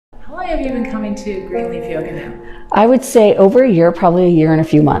How long have you been coming to Greenleaf Yoga now? I would say over a year, probably a year and a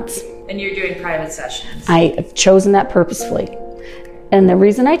few months. And you're doing private sessions? I have chosen that purposefully. And the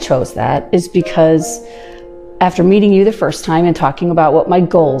reason I chose that is because after meeting you the first time and talking about what my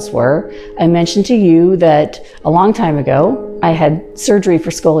goals were, I mentioned to you that a long time ago, I had surgery for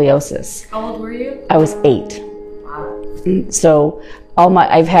scoliosis. How old were you? I was 8. Wow. So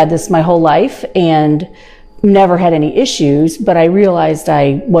I've had this my whole life and never had any issues, but I realized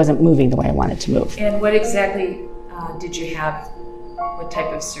I wasn't moving the way I wanted to move. And what exactly did you have? What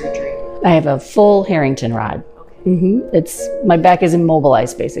type of surgery? I have a full Harrington rod. Okay. My back is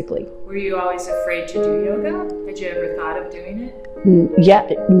immobilized, basically. Were you always afraid to do yoga? Had you ever thought of doing it? Yeah,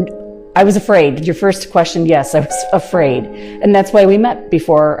 I was afraid. Your first question, yes, I was afraid. And that's why we met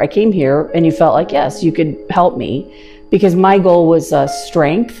before I came here, and you felt like, yes, you could help me, because my goal was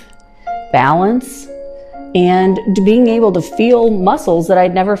strength, balance, and being able to feel muscles that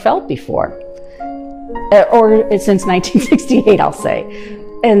I'd never felt before. Or since 1968, I'll say.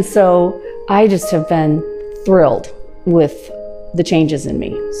 And so I just have been thrilled with the changes in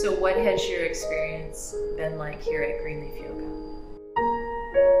me. So what has your experience been like here at Greenleaf Yoga?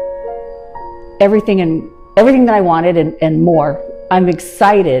 Everything that I wanted and more. I'm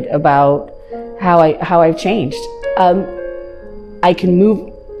excited about how I've changed. I can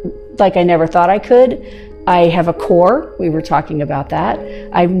move like I never thought I could. I have a core. We were talking about that.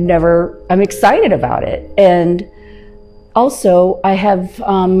 I'm excited about it. And also I have,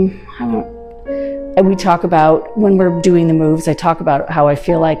 we talk about, when we're doing the moves, I talk about how I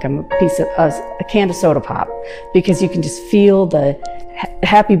feel like I'm a can of soda pop, because you can just feel the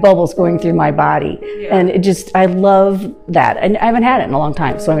happy bubbles going through my body. Yeah. And I love that. And I haven't had it in a long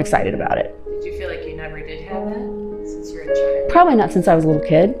time, so I'm excited about it. Did you feel like you never did have that since you were a child? Probably not since I was a little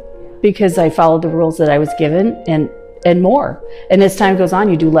kid, because I followed the rules that I was given and more. And as time goes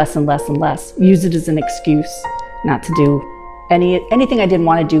on, you do less and less and less. Use it as an excuse not to do anything I didn't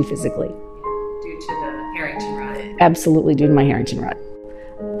want to do physically. Due to the Harrington rod? Absolutely, due to my Harrington rod.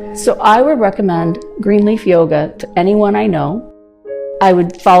 So I would recommend Greenleaf Yoga to anyone I know. I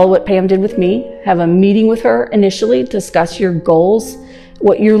would follow what Pam did with me, have a meeting with her initially, discuss your goals,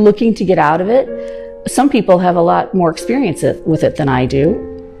 what you're looking to get out of it. Some people have a lot more experience with it than I do.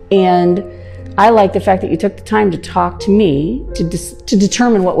 And I like the fact that you took the time to talk to me to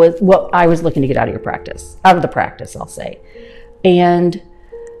determine what I was looking to get out of the practice, I'll say. And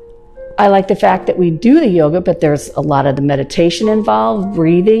I like the fact that we do the yoga, but there's a lot of the meditation involved,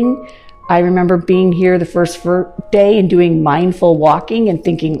 breathing. I remember being here the first day and doing mindful walking and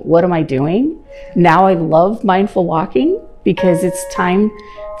thinking, what am I doing? Now I love mindful walking because it's time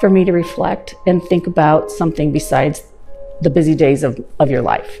for me to reflect and think about something besides the busy days of your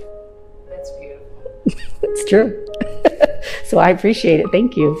life. That's beautiful. It's true. So I appreciate it.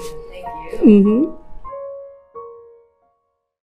 Thank you. Thank you.